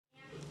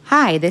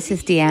Hi, this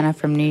is Deanna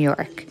from New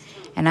York,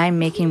 and I'm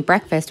making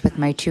breakfast with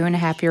my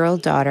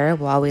 2.5-year-old daughter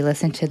while we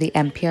listen to the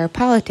NPR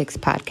Politics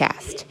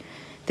podcast.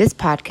 This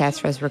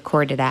podcast was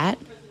recorded at...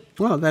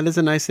 Well, that is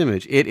a nice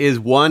image. It is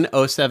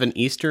 1:07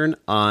 Eastern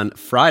on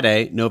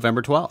Friday,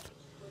 November 12th.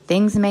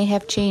 Things may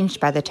have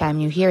changed by the time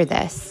you hear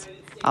this.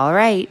 All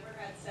right.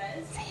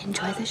 Say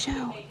enjoy the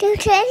show. Enjoy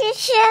the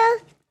show.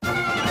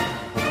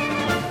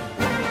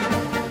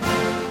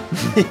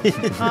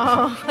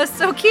 Oh, that's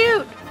so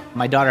cute.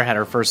 My daughter had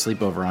her first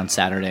sleepover on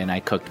Saturday, and I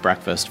cooked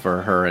breakfast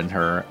for her and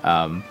her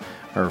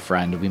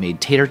friend. We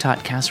made tater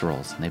tot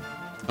casseroles. And they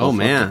oh,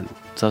 man.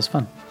 So it was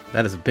fun.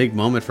 That is a big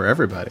moment for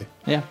everybody.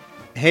 Yeah.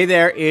 Hey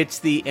there, it's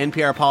the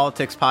NPR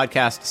Politics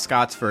Podcast,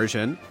 Scott's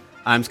version.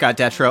 I'm Scott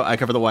Detrow. I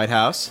cover the White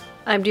House.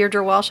 I'm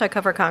Deirdre Walsh. I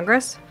cover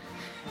Congress.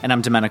 And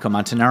I'm Domenico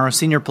Montanaro,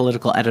 senior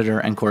political editor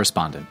and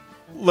correspondent.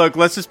 Look,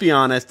 let's just be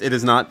honest. It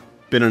has not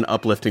been an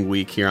uplifting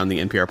week here on the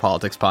NPR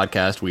Politics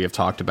Podcast. We have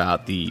talked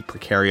about the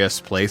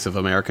precarious place of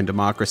American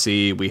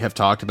democracy. We have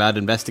talked about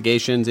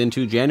investigations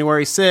into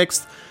January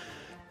 6th.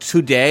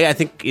 Today, I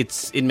think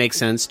it makes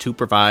sense to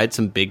provide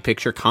some big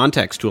picture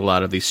context to a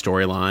lot of these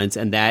storylines,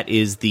 and that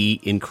is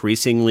the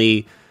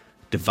increasingly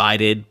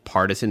divided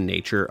partisan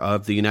nature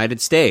of the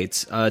United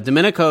States.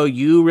 Domenico,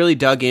 you really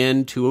dug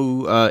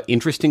into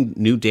interesting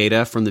new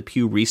data from the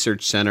Pew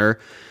Research Center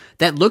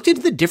that looked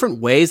into the different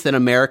ways that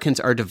Americans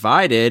are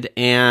divided.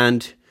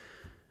 And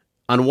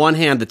on one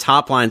hand, the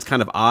top line's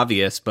kind of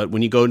obvious, but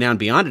when you go down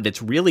beyond it,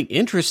 it's really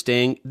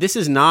interesting. This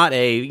is not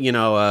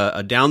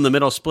a down the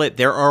middle split.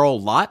 There are a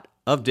lot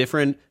of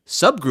different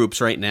subgroups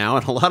right now,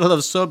 and a lot of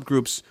those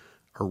subgroups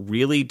are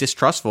really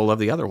distrustful of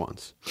the other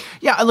ones.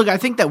 Yeah, look, I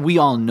think that we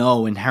all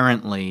know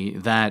inherently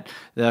that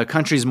the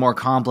country's more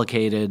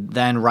complicated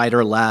than right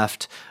or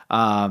left,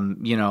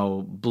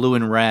 blue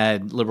and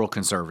red, liberal,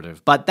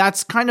 conservative. But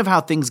that's kind of how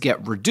things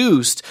get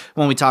reduced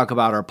when we talk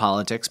about our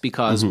politics,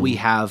 because we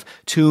have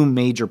two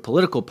major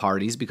political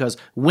parties, because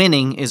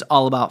winning is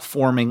all about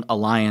forming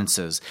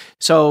alliances.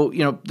 So,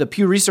 the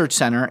Pew Research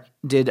Center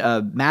did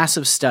a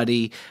massive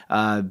study,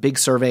 big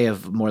survey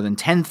of more than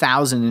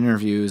 10,000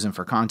 interviews. And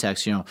for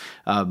context,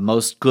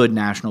 most good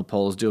national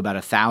polls do about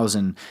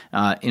 1,000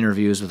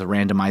 interviews with a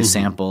randomized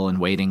sample and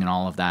weighting and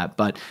all of that.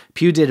 But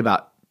Pew did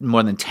about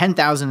more than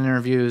 10,000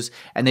 interviews,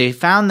 and they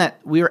found that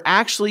we were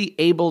actually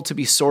able to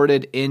be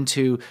sorted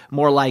into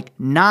more like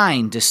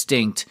 9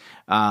 distinct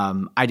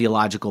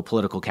ideological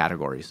political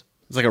categories.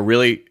 It's like a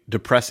really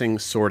depressing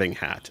sorting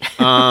hat.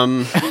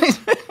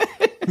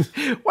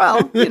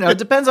 Well, it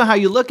depends on how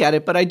you look at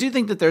it, but I do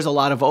think that there's a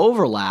lot of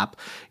overlap,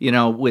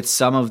 with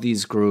some of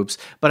these groups.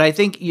 But I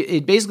think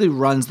it basically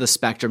runs the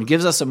spectrum,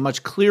 gives us a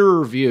much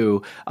clearer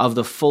view of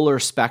the fuller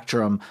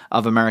spectrum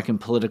of American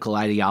political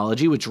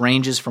ideology, which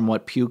ranges from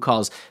what Pew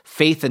calls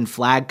faith and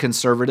flag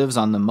conservatives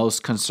on the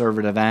most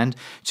conservative end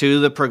to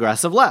the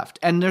progressive left.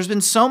 And there's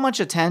been so much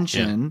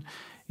attention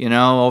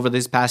over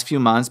these past few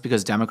months,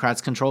 because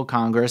Democrats control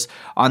Congress,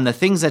 on the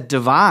things that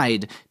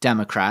divide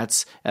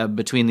Democrats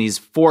between these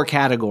 4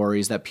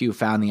 categories that Pew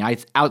found: the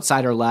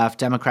outsider left,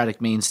 Democratic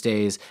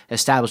mainstays,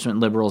 establishment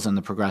liberals, and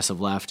the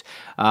progressive left.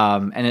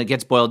 And it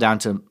gets boiled down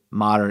to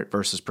moderate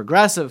versus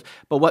progressive.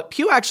 But what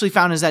Pew actually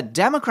found is that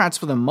Democrats,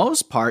 for the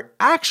most part,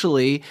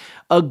 actually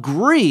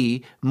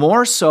agree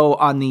more so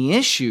on the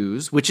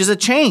issues, which is a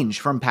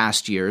change from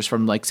past years,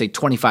 from say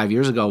 25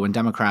 years ago, when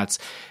Democrats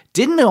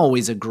didn't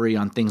always agree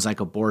on things like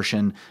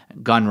abortion,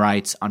 gun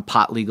rights, on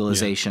pot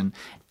legalization.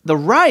 Yeah. The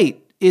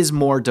right is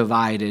more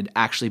divided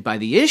actually by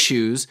the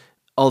issues,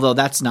 although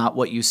that's not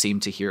what you seem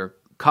to hear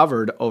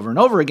covered over and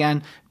over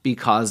again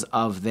because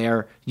of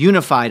their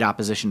unified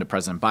opposition to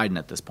President Biden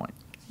at this point.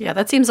 Yeah,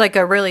 that seems like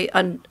a really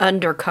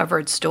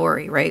undercovered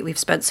story, right? We've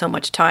spent so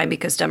much time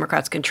because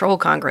Democrats control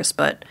Congress,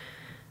 but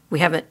we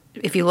haven't,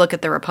 if you look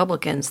at the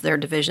Republicans, their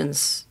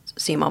divisions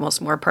seem almost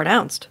more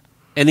pronounced.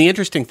 And the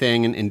interesting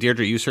thing, and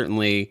Deirdre, you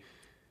certainly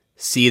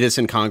see this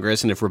in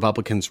Congress, and if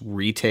Republicans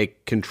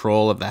retake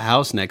control of the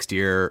House next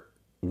year,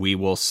 we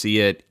will see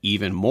it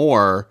even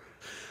more.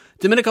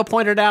 Domenico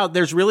pointed out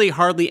there's really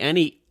hardly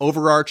any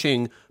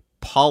overarching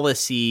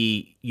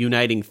policy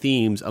uniting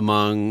themes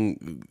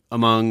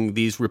among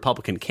these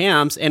Republican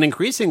camps, and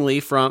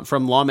increasingly from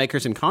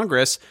lawmakers in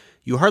Congress,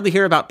 you hardly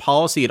hear about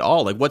policy at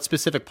all. Like, what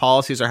specific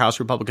policies are House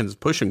Republicans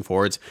pushing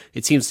for?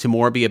 It seems to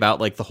more be about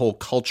the whole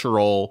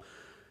cultural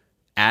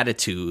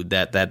attitude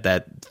that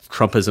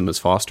Trumpism has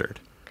fostered.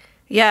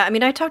 Yeah,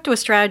 I talked to a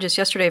strategist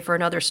yesterday for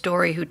another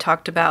story who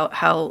talked about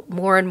how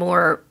more and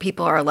more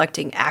people are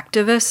electing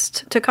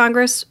activists to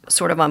Congress,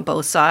 sort of on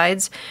both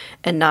sides,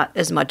 and not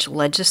as much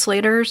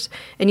legislators.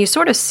 And you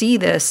sort of see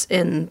this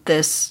in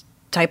this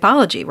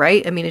typology,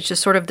 right? It's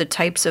just sort of the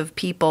types of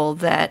people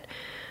that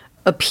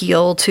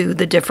appeal to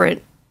the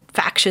different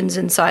factions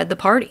inside the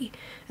party.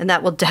 And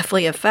that will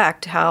definitely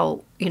affect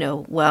how,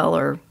 well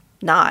or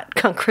not,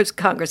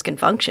 Congress can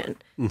function.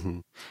 Mm-hmm.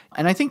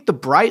 And I think the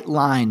bright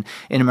line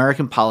in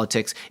American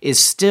politics is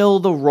still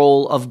the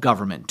role of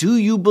government. Do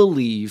you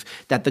believe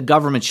that the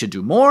government should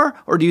do more,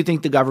 or do you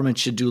think the government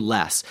should do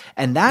less?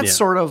 And that's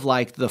sort of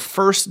like the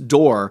first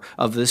door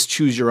of this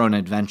choose your own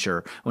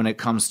adventure when it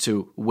comes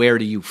to where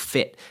do you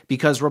fit.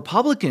 Because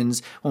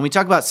Republicans, when we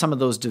talk about some of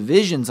those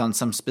divisions on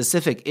some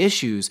specific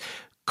issues,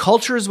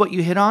 culture is what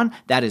you hit on.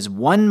 That is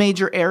one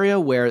major area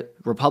where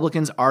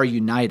Republicans are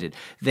united.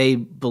 They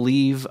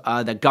believe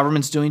that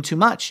government's doing too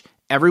much.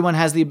 Everyone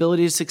has the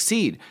ability to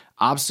succeed.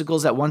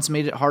 Obstacles that once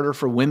made it harder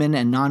for women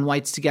and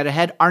non-whites to get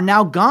ahead are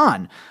now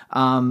gone.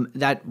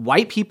 That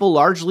white people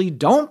largely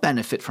don't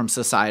benefit from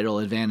societal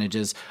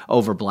advantages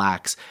over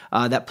blacks.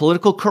 That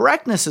political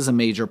correctness is a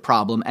major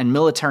problem, and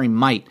military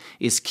might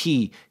is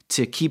key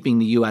to keeping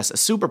the U.S. a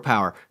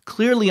superpower.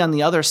 Clearly, on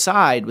the other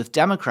side, with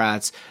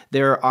Democrats,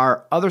 there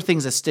are other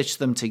things that stitch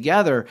them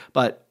together,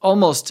 but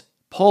almost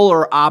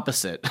polar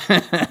opposite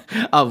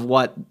of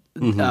what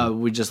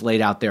we just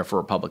laid out there for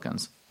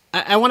Republicans.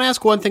 I want to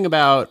ask one thing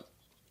about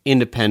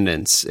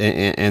independence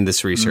and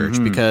this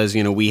research, because,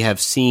 we have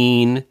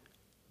seen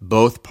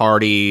both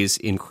parties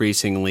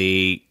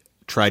increasingly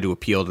try to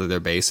appeal to their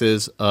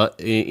bases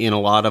in a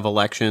lot of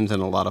elections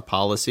and a lot of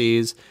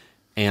policies.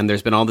 And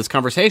there's been all this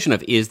conversation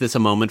of, is this a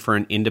moment for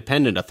an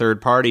independent, a third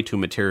party to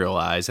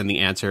materialize? And the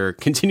answer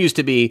continues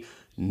to be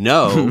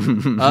no.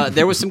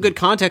 There was some good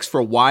context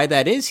for why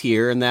that is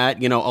here, and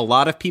that, a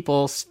lot of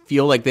people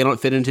feel like they don't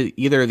fit into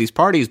either of these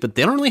parties, but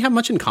they don't really have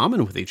much in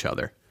common with each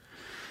other.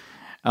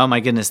 Oh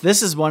my goodness.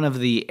 This is one of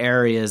the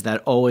areas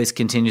that always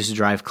continues to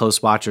drive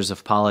close watchers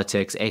of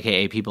politics,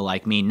 aka people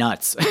like me,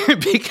 nuts,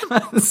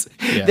 because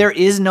there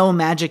is no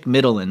magic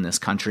middle in this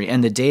country,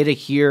 and the data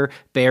here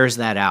bears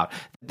that out.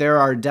 There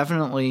are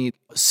definitely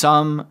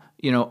some,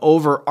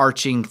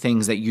 overarching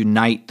things that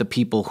unite the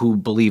people who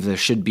believe there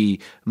should be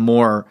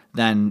more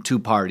than two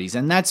parties.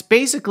 And that's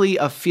basically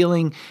a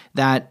feeling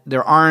that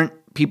there aren't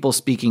people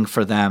speaking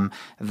for them,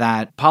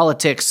 that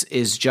politics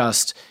is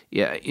just,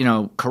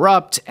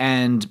 corrupt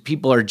and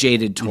people are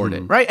jaded toward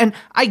it, right? And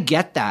I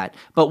get that.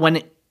 But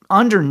when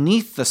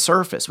underneath the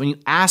surface, when you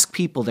ask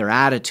people their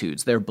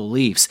attitudes, their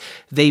beliefs,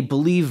 they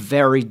believe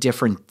very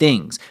different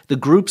things. The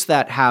groups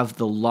that have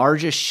the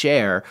largest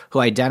share who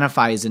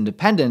identify as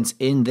independents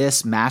in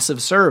this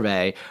massive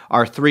survey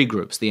are three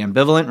groups: the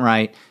ambivalent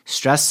right,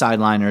 stressed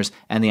sideliners,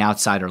 and the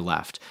outsider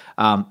left.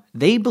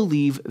 They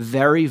believe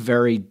very,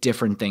 very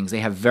different things.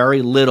 They have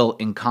very little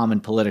in common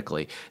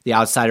politically. The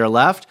outsider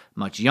left,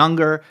 much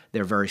younger.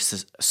 They're very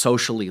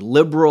socially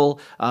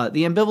liberal.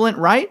 The ambivalent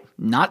right,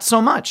 not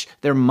so much.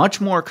 They're much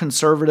more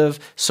conservative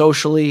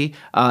socially.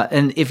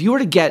 And if you were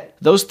to get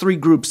those three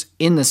groups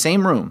in the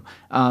same room,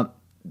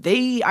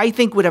 they, I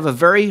think, would have a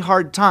very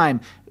hard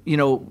time,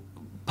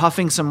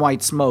 puffing some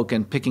white smoke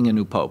and picking a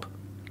new pope.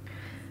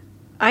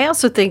 I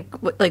also think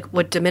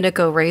what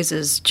Domenico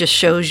raises just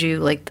shows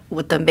you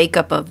what the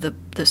makeup of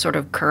the sort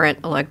of current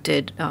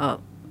elected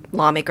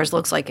lawmakers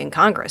looks like in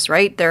Congress,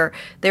 right? There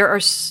are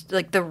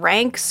the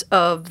ranks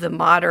of the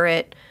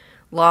moderate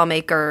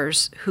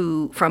lawmakers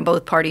who from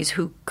both parties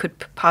who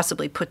could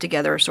possibly put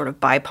together sort of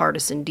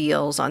bipartisan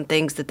deals on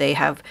things that they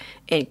have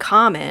in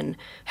common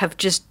have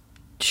just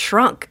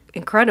shrunk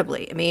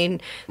incredibly. I mean,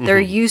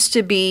 there used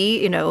to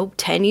be,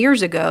 10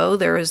 years ago,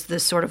 there was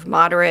this sort of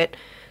moderate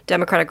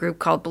Democratic group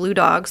called Blue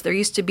Dogs. There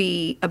used to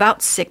be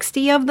about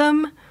 60 of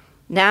them.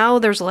 Now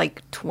there's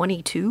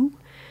 22.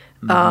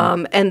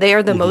 And they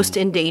are the most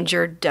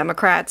endangered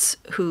Democrats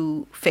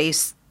who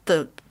face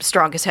the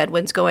strongest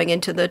headwinds going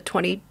into the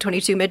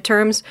 2022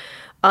 midterms.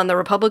 On the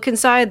Republican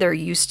side, there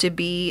used to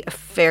be a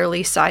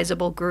fairly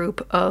sizable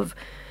group of,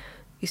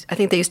 I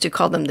think they used to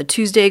call them the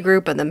Tuesday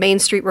group and the Main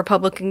Street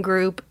Republican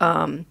group,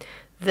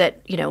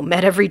 that,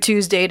 met every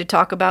Tuesday to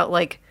talk about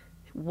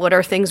what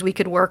are things we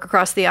could work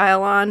across the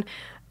aisle on.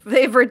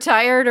 They've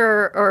retired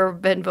or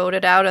been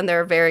voted out, and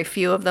there are very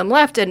few of them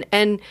left.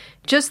 And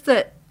just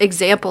the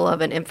example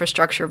of an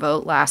infrastructure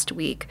vote last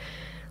week.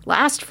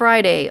 Last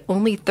Friday,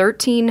 only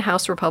 13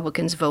 House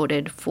Republicans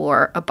voted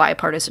for a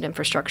bipartisan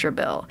infrastructure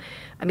bill.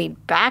 I mean,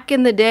 back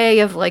in the day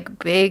of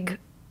big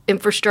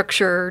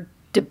infrastructure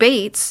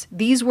debates,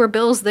 these were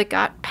bills that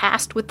got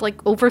passed with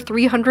over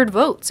 300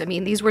 votes. I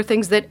mean, these were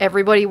things that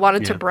everybody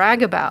wanted to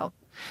brag about.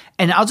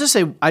 And I'll just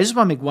say, I just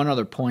want to make one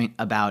other point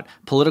about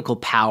political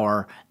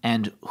power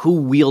and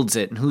who wields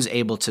it and who's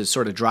able to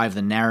sort of drive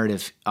the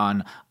narrative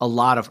on a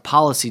lot of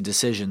policy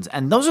decisions.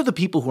 And those are the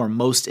people who are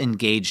most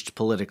engaged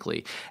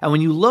politically. And when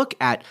you look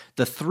at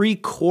the three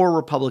core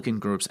Republican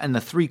groups and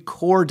the three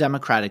core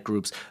Democratic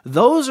groups,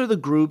 those are the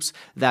groups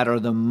that are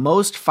the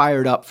most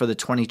fired up for the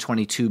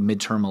 2022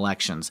 midterm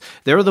elections.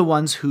 They're the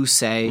ones who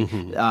say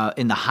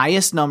in the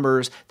highest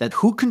numbers that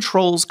who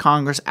controls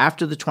Congress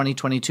after the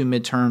 2022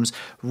 midterms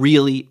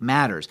really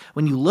matters.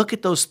 When you look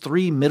at those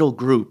three middle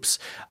groups,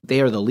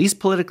 they are the least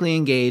politically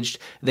engaged.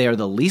 They are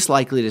the least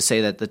likely to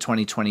say that the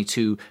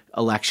 2022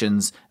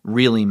 elections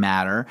really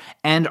matter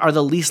and are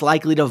the least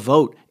likely to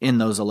vote in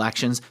those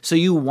elections. So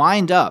you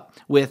wind up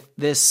with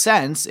this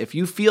sense, if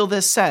you feel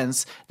this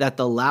sense, that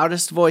the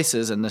loudest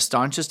voices and the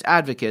staunchest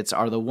advocates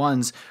are the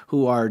ones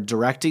who are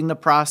directing the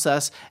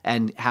process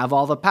and have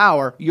all the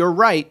power, you're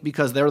right,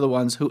 because they're the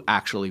ones who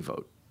actually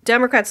vote.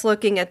 Democrats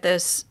looking at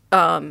this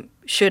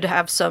should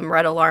have some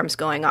red alarms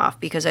going off,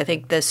 because I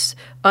think this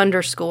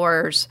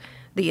underscores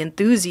the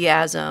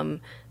enthusiasm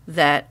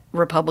that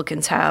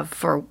Republicans have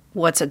for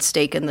what's at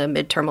stake in the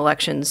midterm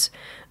elections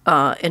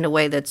in a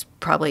way that's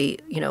probably,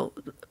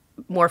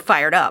 more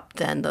fired up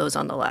than those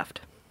on the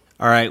left.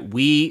 All right,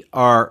 we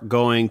are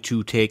going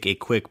to take a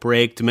quick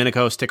break.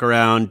 Domenico, stick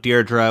around.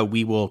 Deirdre,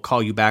 we will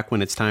call you back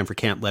when it's time for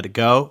Can't Let It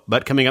Go.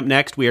 But coming up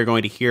next, we are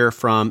going to hear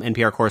from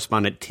NPR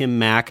correspondent Tim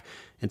Mak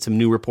and some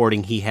new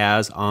reporting he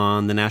has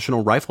on the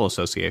National Rifle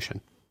Association.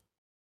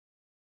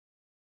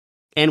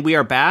 And we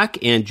are back,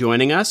 and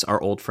joining us, our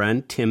old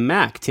friend Tim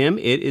Mak. Tim,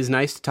 it is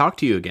nice to talk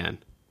to you again.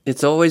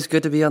 It's always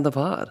good to be on the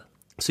pod.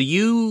 So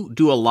you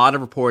do a lot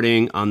of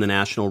reporting on the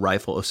National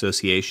Rifle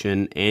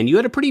Association, and you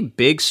had a pretty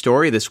big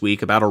story this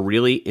week about a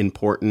really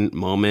important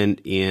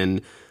moment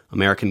in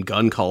American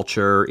gun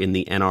culture, in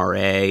the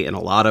NRA, and a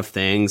lot of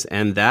things,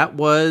 and that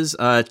was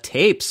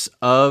tapes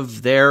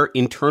of their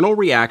internal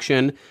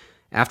reaction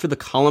after the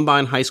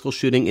Columbine high school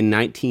shooting in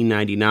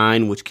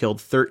 1999, which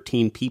killed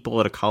 13 people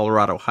at a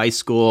Colorado high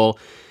school.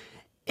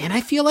 And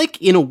I feel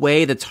like in a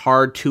way that's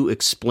hard to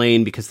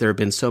explain because there have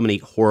been so many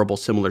horrible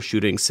similar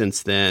shootings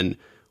since then,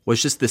 was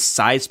just this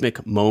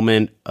seismic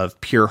moment of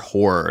pure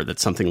horror that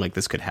something like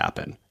this could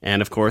happen.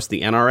 And of course,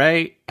 the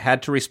NRA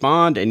had to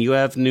respond, and you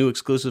have new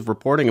exclusive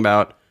reporting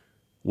about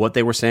what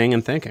they were saying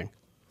and thinking.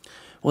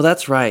 Well,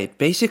 that's right.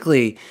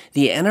 Basically,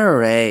 the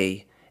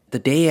NRA, the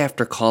day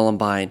after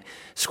Columbine,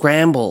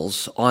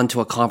 scrambles onto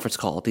a conference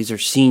call. These are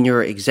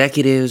senior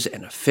executives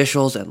and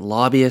officials and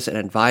lobbyists and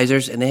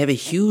advisors, and they have a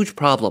huge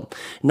problem.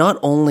 Not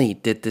only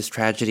did this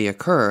tragedy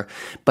occur,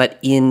 but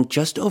in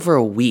just over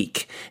a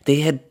week,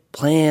 they had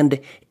planned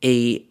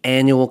a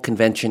annual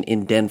convention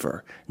in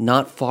Denver,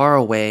 not far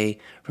away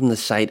from the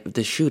site of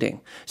the shooting.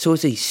 So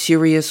it's a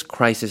serious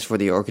crisis for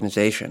the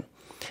organization.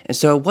 And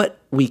so what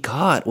we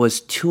got was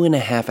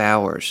 2.5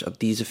 hours of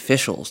these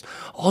officials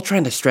all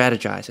trying to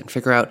strategize and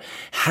figure out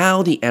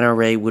how the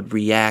NRA would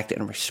react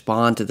and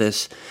respond to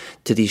these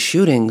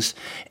shootings.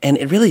 And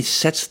it really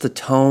sets the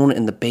tone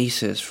and the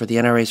basis for the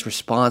NRA's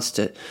response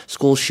to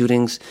school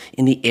shootings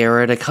in the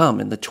era to come,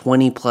 in the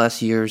 20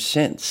 plus years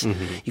since.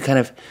 Mm-hmm. You kind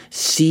of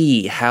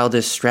see how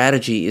this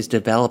strategy is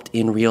developed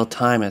in real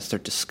time as they're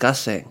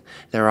discussing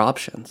their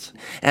options.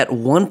 At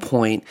one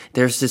point,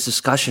 there's this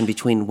discussion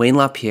between Wayne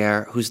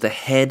LaPierre, who's the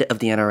head of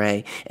the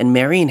NRA, and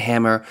Marion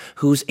Hammer,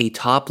 who's a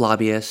top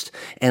lobbyist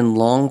and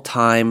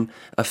longtime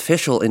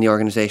official in the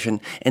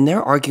organization, and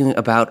they're arguing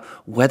about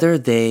whether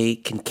they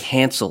can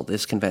cancel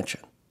this convention.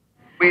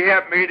 We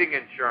have meeting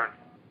insurance.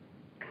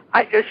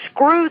 I just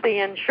screw the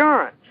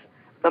insurance.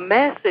 The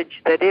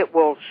message that it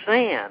will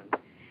send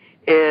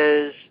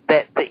is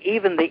that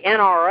even the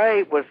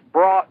NRA was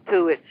brought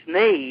to its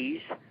knees,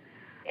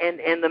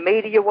 and the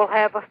media will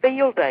have a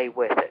field day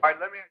with it. All right,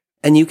 let me...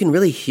 And you can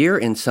really hear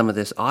in some of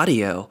this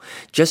audio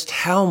just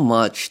how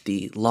much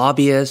the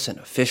lobbyists and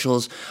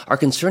officials are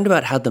concerned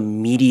about how the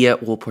media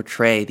will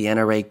portray the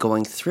NRA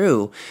going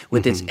through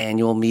with its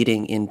annual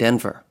meeting in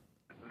Denver.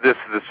 This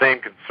is the same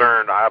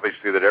concern,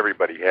 obviously, that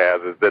everybody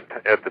has, is that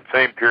at the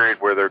same period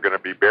where they're going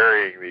to be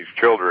burying these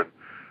children,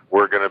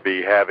 we're going to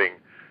be having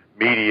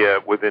media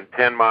within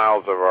 10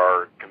 miles of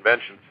our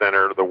convention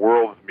center, the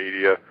world's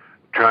media,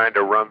 trying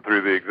to run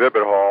through the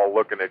exhibit hall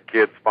looking at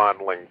kids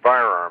fondling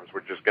firearms,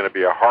 which is going to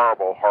be a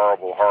horrible,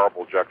 horrible,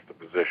 horrible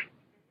juxtaposition.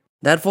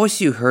 That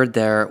voice you heard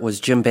there was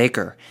Jim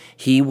Baker.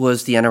 He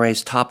was the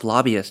NRA's top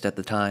lobbyist at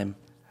the time.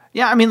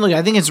 Yeah, I mean, look,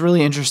 I think it's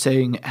really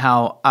interesting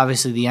how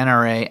obviously the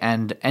NRA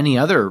and any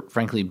other,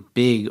 frankly,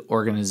 big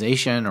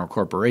organization or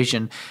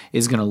corporation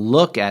is going to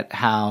look at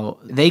how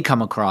they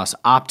come across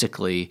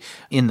optically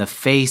in the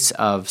face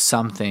of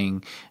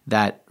something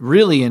that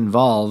really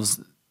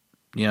involves,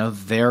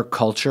 their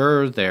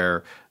culture,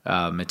 their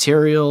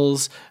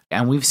materials.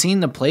 And we've seen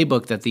the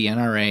playbook that the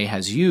NRA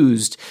has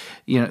used,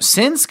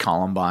 since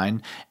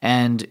Columbine.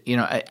 And,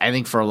 I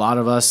think for a lot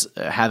of us,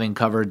 having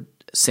covered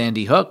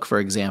Sandy Hook, for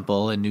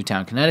example, in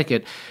Newtown,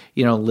 Connecticut,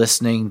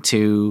 listening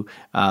to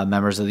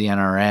members of the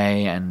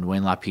NRA and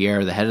Wayne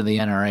LaPierre, the head of the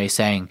NRA,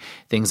 saying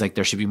things like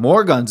there should be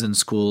more guns in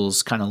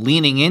schools, kind of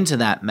leaning into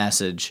that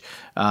message,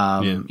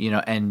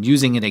 and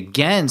using it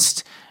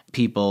against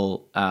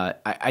people,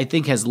 I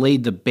think has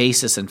laid the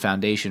basis and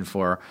foundation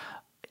for,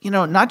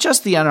 not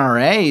just the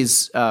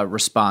NRA's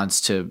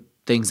response to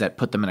things that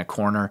put them in a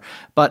corner,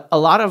 but a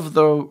lot of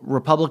the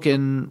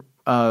Republican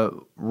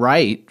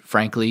right,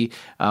 frankly,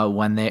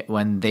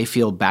 when they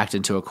feel backed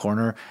into a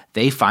corner,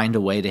 they find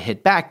a way to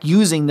hit back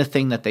using the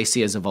thing that they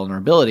see as a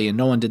vulnerability, and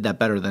no one did that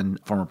better than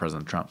former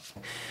President Trump.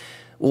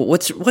 Well,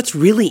 what's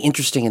really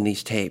interesting in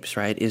these tapes,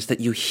 right, is that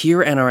you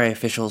hear NRA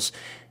officials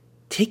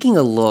taking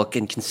a look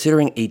and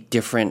considering a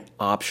different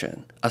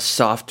option, a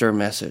softer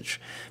message,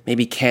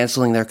 maybe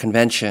canceling their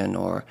convention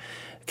or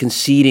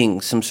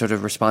conceding some sort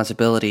of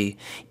responsibility,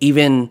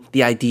 even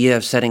the idea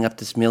of setting up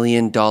this $1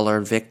 million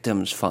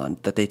victims fund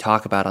that they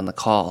talk about on the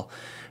call.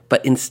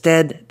 But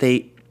instead,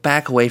 they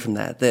back away from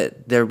that.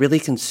 They're really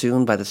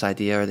consumed by this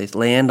idea, or they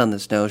land on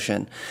this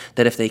notion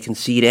that if they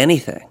concede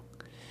anything,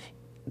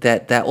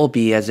 that will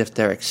be as if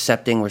they're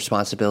accepting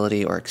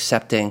responsibility or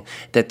accepting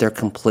that they're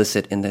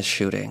complicit in this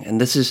shooting. And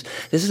this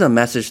is a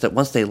message that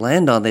once they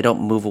land on, they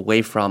don't move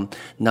away from.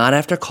 Not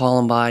after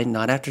Columbine,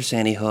 not after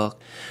Sandy Hook,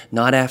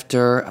 not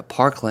after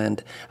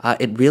Parkland.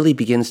 It really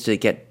begins to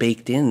get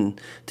baked in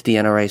to the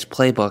NRA's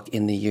playbook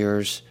in the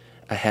years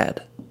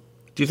ahead.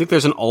 Do you think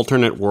there's an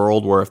alternate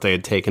world where if they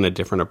had taken a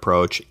different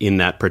approach in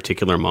that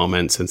particular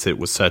moment, since it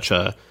was such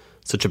a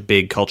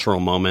big cultural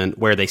moment,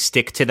 where they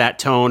stick to that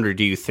tone, or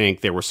do you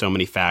think there were so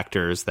many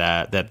factors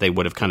that they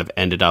would have kind of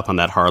ended up on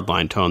that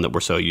hardline tone that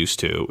we're so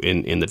used to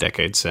in the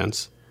decades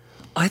since?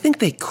 I think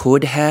they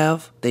could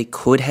have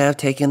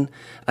taken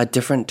a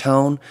different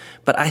tone,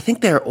 but I think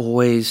they're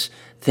always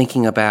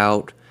thinking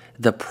about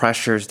the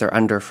pressures they're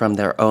under from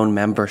their own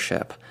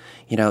membership.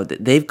 You know,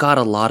 they've got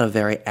a lot of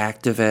very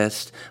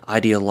activist,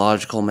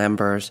 ideological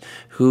members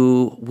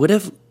who would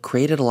have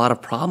created a lot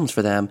of problems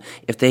for them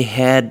if they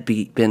had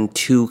been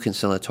too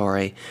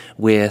conciliatory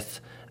with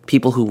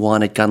people who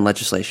wanted gun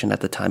legislation at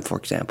the time, for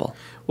example.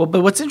 Well,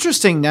 but what's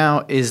interesting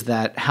now is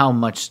that how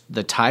much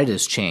the tide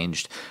has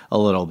changed a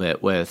little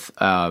bit with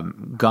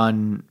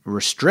gun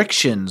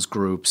restrictions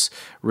groups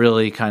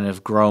really kind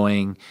of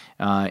growing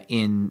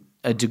in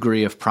a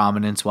degree of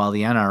prominence while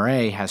the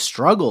NRA has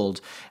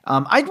struggled.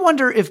 I'd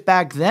wonder if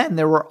back then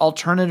there were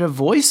alternative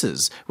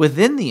voices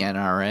within the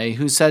NRA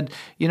who said,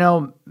 you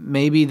know,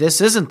 maybe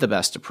this isn't the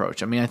best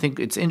approach. I mean, I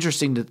think it's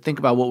interesting to think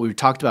about what we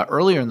talked about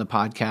earlier in the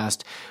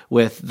podcast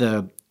with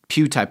the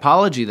Pew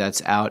typology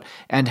that's out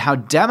and how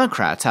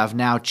Democrats have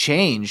now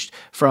changed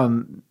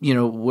from, you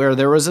know, where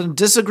there was a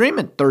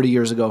disagreement 30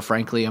 years ago,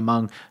 frankly,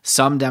 among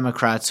some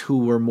Democrats who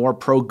were more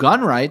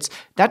pro-gun rights.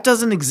 That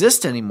doesn't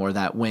exist anymore,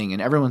 that wing,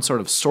 and everyone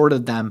sort of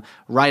sorted them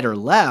right or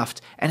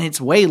left, and it's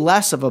way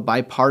less of a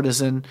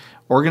bipartisan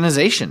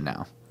organization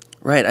now.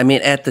 Right. I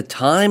mean, at the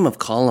time of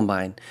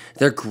Columbine,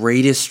 their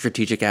greatest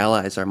strategic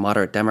allies are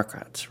moderate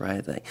Democrats,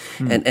 right?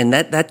 And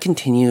that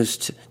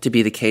continues to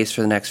be the case for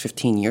the next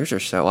 15 years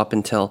or so, up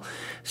until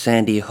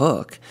Sandy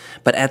Hook.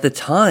 But at the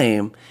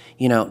time,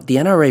 you know, the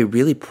NRA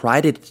really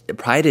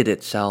prided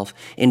itself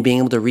in being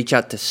able to reach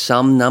out to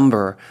some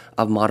number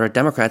of moderate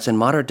Democrats, and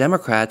moderate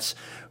Democrats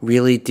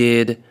really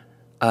did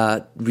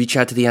reach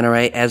out to the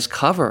NRA as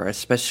cover,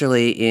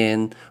 especially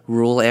in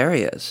rural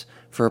areas,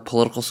 for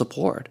political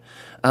support.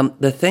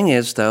 The thing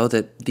is, though,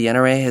 that the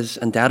NRA has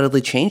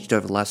undoubtedly changed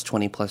over the last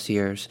 20-plus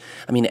years.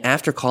 I mean,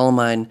 after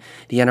Columbine,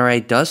 the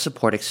NRA does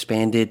support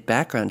expanded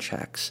background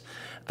checks.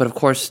 But, of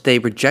course, they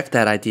reject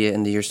that idea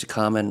in the years to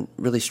come and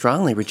really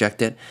strongly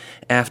reject it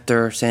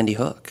after Sandy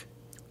Hook.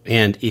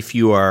 And if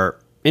you are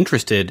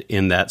interested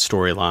in that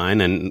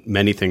storyline and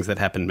many things that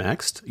happen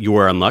next, you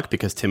are in luck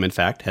because Tim, in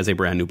fact, has a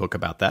brand new book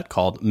about that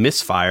called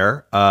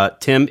Misfire.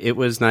 Tim, it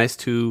was nice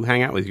to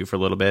hang out with you for a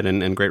little bit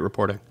and great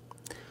reporting.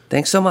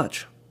 Thanks so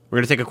much. We're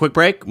going to take a quick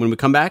break. When we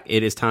come back,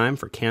 it is time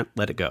for Can't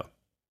Let It Go.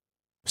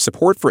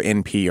 Support for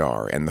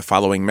NPR and the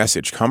following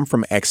message come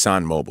from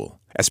ExxonMobil.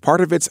 As part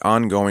of its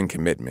ongoing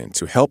commitment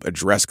to help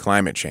address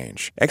climate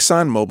change,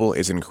 ExxonMobil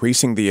is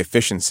increasing the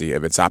efficiency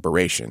of its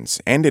operations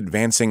and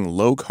advancing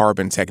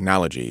low-carbon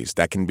technologies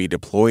that can be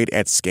deployed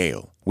at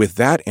scale. With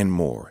that and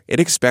more, it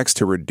expects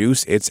to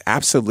reduce its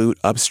absolute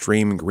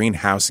upstream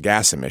greenhouse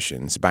gas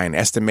emissions by an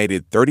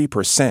estimated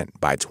 30%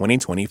 by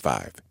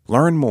 2025.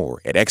 Learn more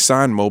at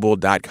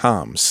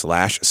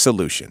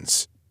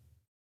exxonmobil.com/solutions.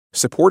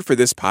 Support for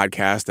this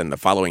podcast and the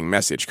following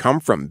message come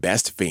from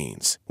Best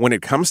Fiends. When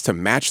it comes to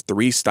Match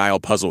 3 style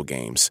puzzle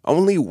games,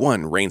 only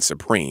one reigns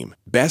supreme: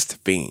 Best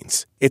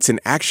Fiends. It's an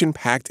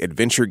action-packed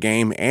adventure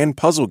game and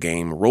puzzle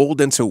game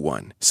rolled into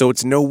one, so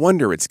it's no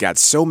wonder it's got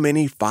so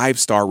many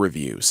 5-star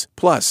reviews.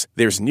 Plus,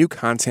 there's new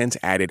content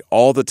added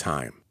all the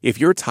time. If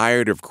you're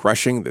tired of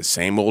crushing the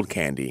same old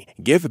candy,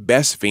 give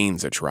Best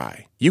Fiends a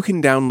try. You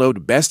can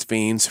download Best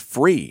Fiends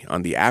free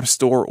on the App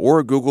Store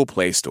or Google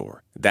Play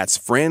Store. That's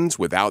friends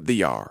without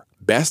the R.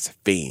 Best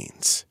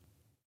Fiends.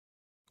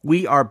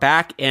 We are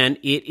back, and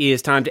it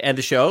is time to end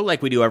the show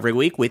like we do every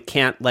week with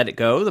Can't Let It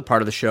Go, the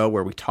part of the show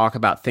where we talk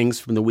about things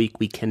from the week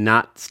we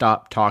cannot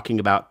stop talking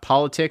about,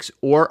 politics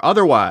or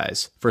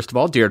otherwise. First of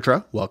all,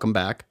 Deirdre, welcome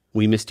back.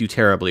 We missed you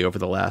terribly over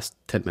the last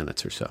 10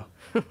 minutes or so.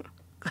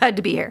 Glad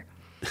to be here.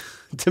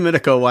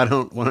 Domenico, why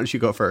don't you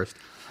go first?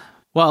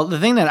 Well, the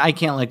thing that I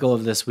can't let go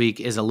of this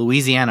week is a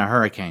Louisiana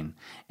hurricane,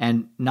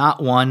 and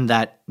not one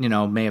that, you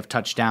know, may have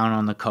touched down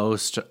on the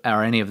coast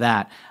or any of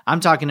that. I'm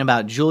talking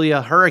about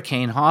Julia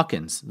Hurricane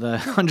Hawkins, the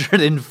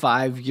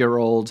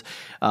 105-year-old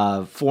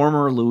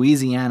former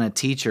Louisiana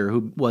teacher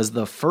who was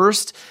the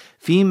first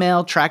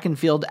female track and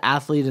field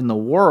athlete in the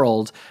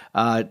world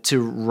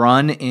to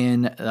run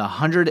in the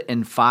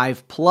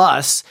 105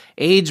 plus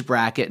age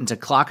bracket and to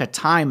clock a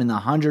time in the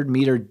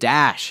 100-meter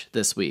dash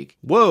this week.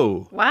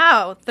 Whoa.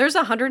 Wow. There's a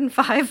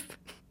 105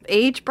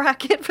 age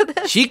bracket for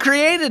this? She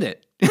created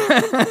it.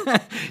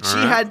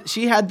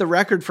 She had the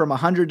record from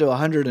 100 to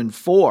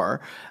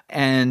 104.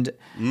 And,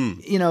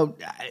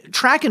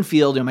 track and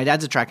field, my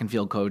dad's a track and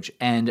field coach,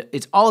 and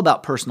it's all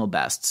about personal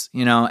bests,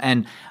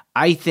 and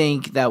I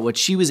think that what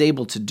she was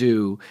able to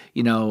do,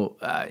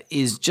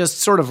 is just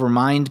sort of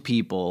remind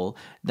people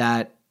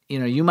that,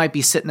 you might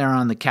be sitting there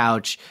on the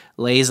couch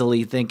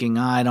lazily thinking,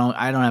 I don't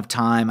have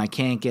time. I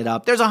can't get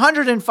up. There's a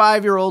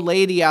 105-year-old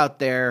lady out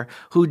there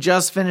who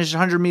just finished a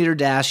 100-meter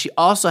dash. She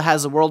also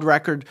has a world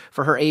record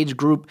for her age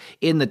group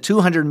in the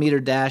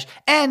 200-meter dash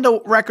and a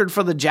record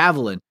for the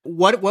javelin.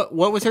 What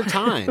was her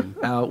time?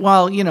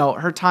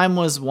 Her time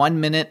was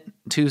 1 minute,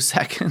 2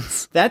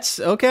 seconds.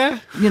 That's okay.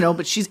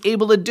 But she's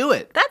able to do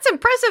it. That's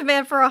impressive,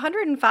 man, for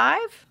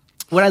 105.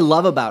 What I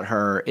love about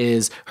her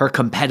is her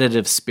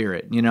competitive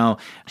spirit.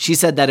 She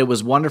said that it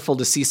was wonderful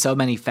to see so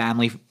many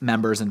family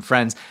members and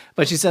friends,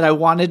 but she said, I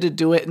wanted to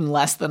do it in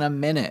less than a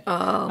minute.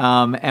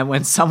 Oh. And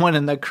when someone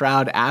in the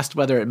crowd asked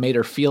whether it made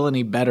her feel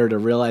any better to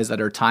realize that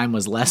her time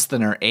was less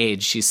than her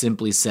age, she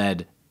simply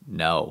said,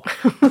 no.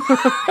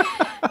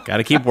 Got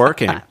to keep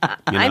working.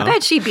 I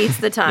bet she beats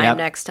the time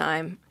next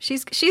time.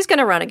 She's going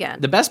to run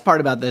again. The best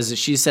part about this is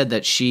she said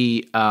that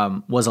she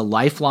was a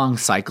lifelong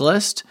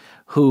cyclist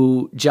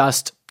who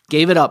just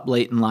gave it up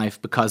late in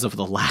life because of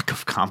the lack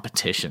of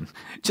competition.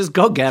 Just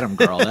go get them,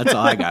 girl. That's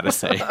all I got to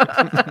say.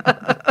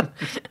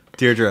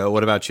 Deirdre,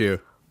 what about you?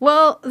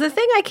 Well, the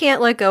thing I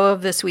can't let go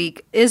of this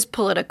week is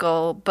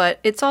political, but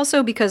it's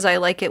also because I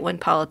like it when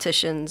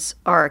politicians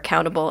are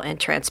accountable and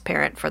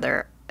transparent for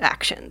their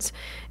actions.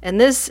 And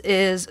this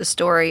is a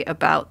story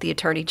about the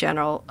Attorney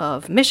General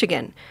of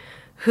Michigan,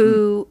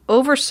 who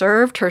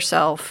overserved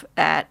herself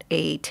at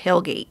a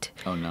tailgate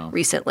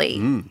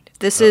recently.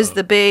 This is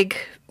the big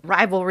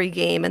rivalry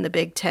game in the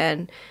Big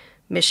Ten,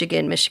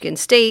 Michigan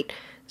State.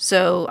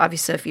 So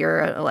obviously if you're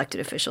an elected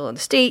official in the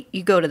state,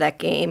 you go to that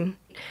game.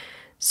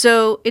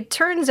 So it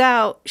turns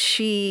out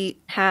she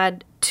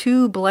had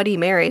 2 Bloody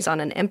Marys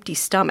on an empty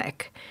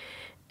stomach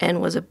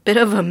and was a bit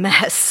of a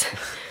mess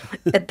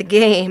at the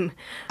game.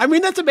 I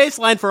mean, that's a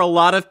baseline for a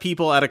lot of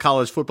people at a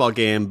college football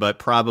game, but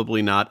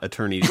probably not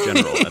attorneys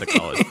general at a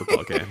college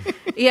football game.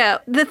 Yeah,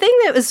 the thing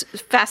that was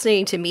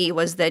fascinating to me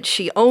was that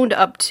she owned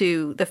up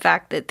to the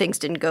fact that things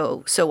didn't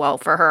go so well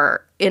for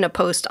her in a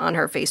post on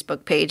her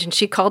Facebook page, and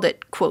she called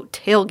it, quote,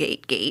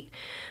 tailgate gate.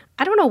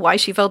 I don't know why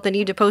she felt the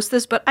need to post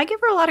this, but I give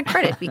her a lot of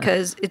credit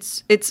because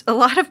it's a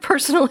lot of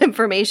personal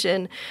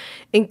information,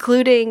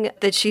 including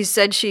that she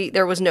said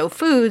there was no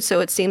food,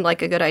 so it seemed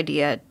like a good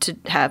idea to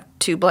have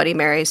 2 Bloody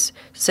Marys,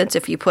 since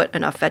if you put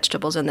enough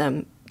vegetables in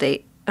them,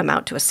 they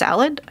amount to a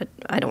salad.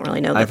 I don't really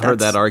know. I've heard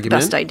that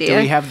argument. Best idea. Do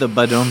we have the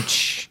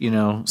badumch,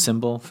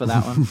 symbol for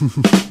that one?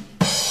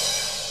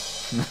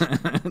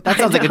 That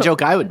sounds like a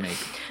joke I would make.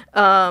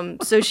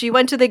 So she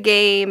went to the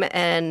game,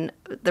 and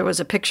there was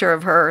a picture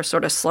of her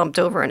sort of slumped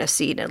over in a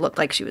seat, and it looked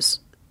like she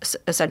was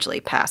essentially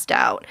passed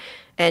out.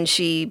 And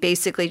she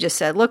basically just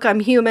said, look,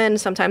 I'm human.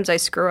 Sometimes I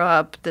screw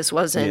up. This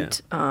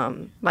wasn't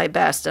my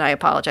best, and I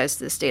apologize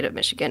to the state of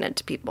Michigan and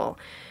to people.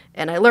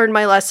 And I learned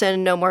my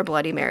lesson. No more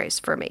Bloody Marys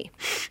for me.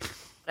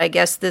 I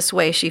guess this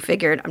way she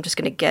figured, I'm just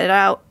going to get it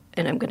out,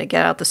 and I'm going to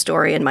get out the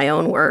story in my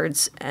own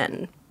words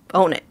and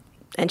own it.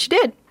 And she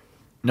did.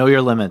 Know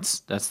your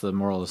limits. That's the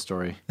moral of the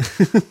story.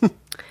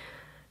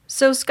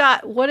 So,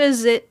 Scott, what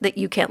is it that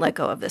you can't let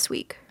go of this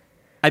week?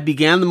 I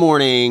began the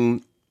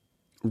morning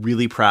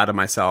really proud of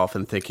myself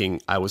and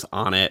thinking I was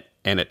on it,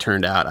 and it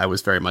turned out I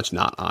was very much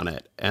not on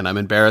it. And I'm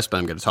embarrassed, but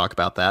I'm going to talk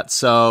about that.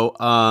 So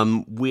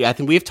I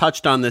think we've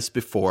touched on this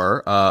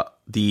before.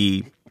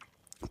 The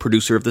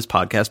producer of this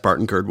podcast,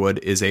 Barton Girdwood,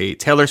 is a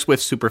Taylor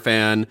Swift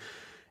superfan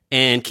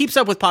and keeps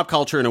up with pop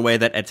culture in a way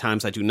that at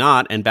times I do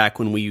not. And back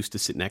when we used to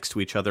sit next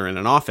to each other in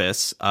an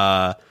office,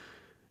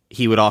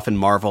 he would often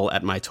marvel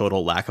at my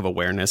total lack of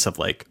awareness of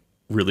like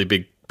really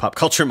big pop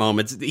culture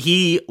moments.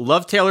 He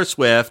loved Taylor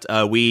Swift.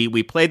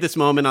 We played this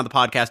moment on the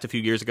podcast a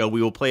few years ago.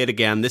 We will play it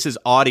again. This is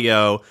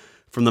audio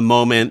from the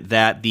moment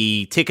that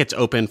the tickets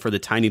opened for the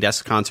Tiny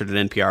Desk concert at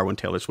NPR when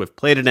Taylor Swift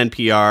played at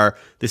NPR.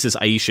 This is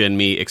Aisha and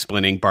me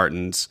explaining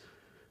Barton's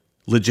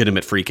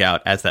legitimate freak out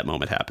as that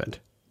moment happened,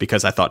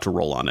 because I thought to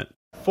roll on it.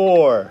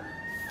 4,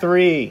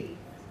 3,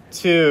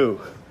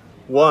 2,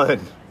 1.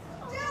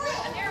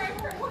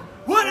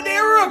 What an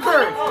error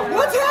occurred!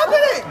 What's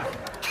happening?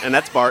 And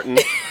that's Barton.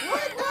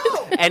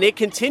 And it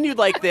continued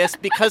like this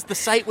because the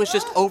site was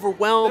just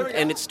overwhelmed,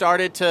 and it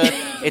started to,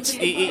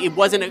 it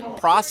wasn't a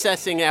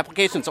processing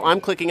application. So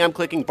I'm clicking,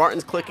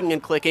 Barton's clicking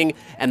and clicking,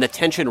 and the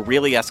tension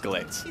really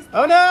escalates.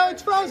 Oh no,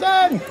 it's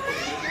frozen!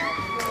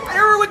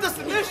 Error with the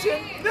submission!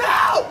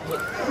 No!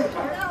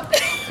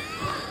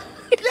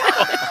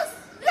 Yes!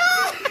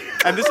 Yes!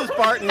 And this is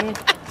Barton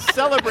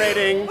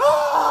celebrating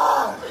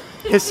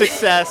his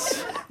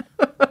success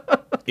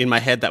in my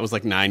head, that was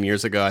like 9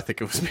 years ago. I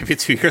think it was maybe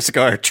 2 years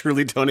ago. I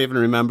truly don't even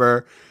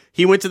remember.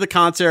 He went to the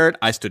concert.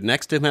 I stood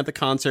next to him at the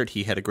concert.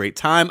 He had a great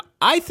time.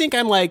 I think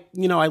I'm like,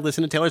 I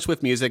listen to Taylor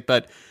Swift music,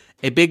 but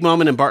a big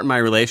moment in Bart and my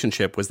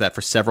relationship was that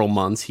for several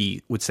months,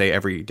 he would say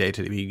every day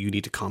to me, you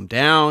need to calm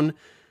down.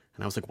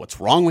 And I was like, what's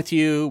wrong with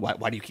you?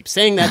 Why do you keep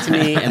saying that to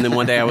me? And then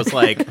one day I was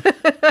like,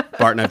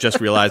 Barton, I've just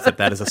realized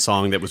that is a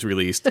song that was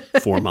released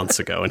 4 months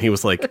ago. And he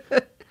was like,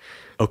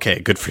 okay,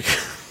 good for you.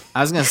 I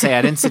was going to say,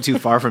 I didn't sit too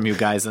far from you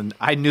guys, and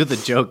I knew the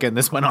joke, and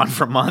this went on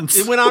for months.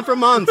 It went on for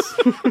months.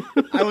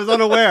 I was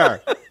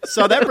unaware.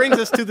 So that brings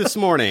us to this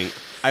morning.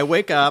 I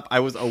wake up. I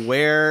was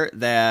aware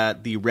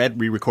that the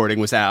Red re-recording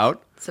was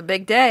out. It's a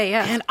big day,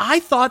 yeah. And I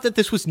thought that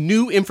this was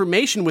new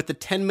information with the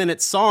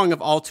 10-minute song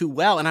of All Too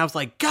Well. And I was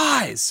like,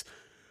 guys,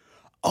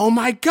 oh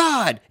my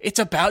God, it's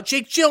about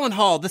Jake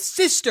Gyllenhaal. The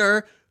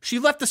sister she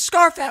left the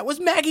scarf at was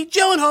Maggie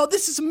Gyllenhaal.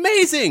 This is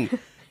amazing.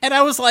 And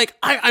I was like,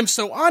 I'm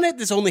so on it.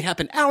 This only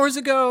happened hours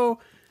ago.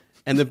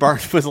 And then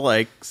Bart was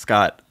like,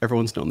 Scott,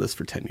 everyone's known this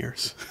for 10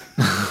 years.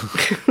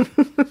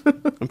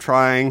 I'm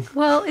trying.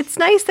 Well, it's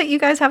nice that you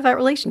guys have that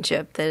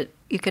relationship, that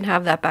you can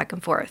have that back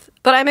and forth.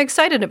 But I'm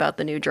excited about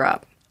the new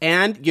drop.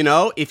 And,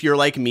 if you're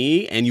like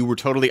me and you were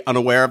totally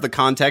unaware of the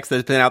context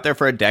that's been out there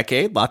for a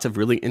decade, lots of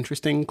really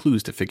interesting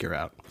clues to figure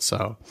out.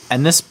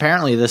 And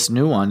this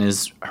new one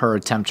is her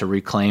attempt to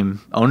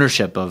reclaim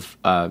ownership of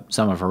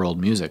some of her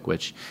old music,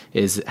 which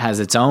has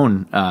its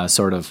own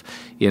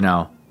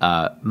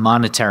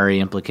monetary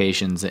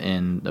implications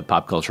in the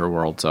pop culture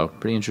world. So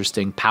pretty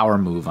interesting power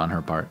move on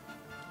her part.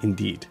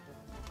 Indeed.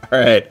 All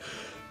right.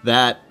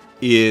 That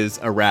is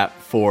a wrap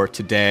for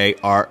today.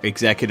 Our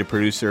executive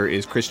producer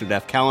is Christian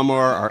F.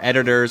 Callamore. Our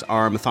editors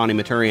are Mathani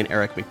Maturi and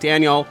Eric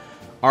McDaniel.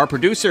 Our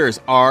producers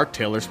are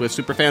Taylor Swift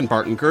superfan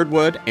Barton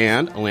Girdwood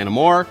and Alana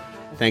Moore.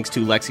 Thanks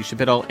to Lexi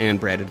Chapital and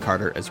Brandon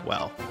Carter as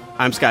well.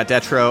 I'm Scott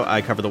Detrow.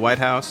 I cover the White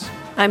House.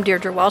 I'm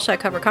Deirdre Walsh. I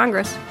cover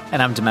Congress.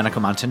 And I'm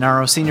Domenico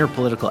Montanaro, senior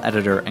political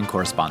editor and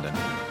correspondent.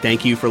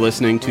 Thank you for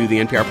listening to the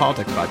NPR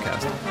Politics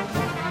Podcast.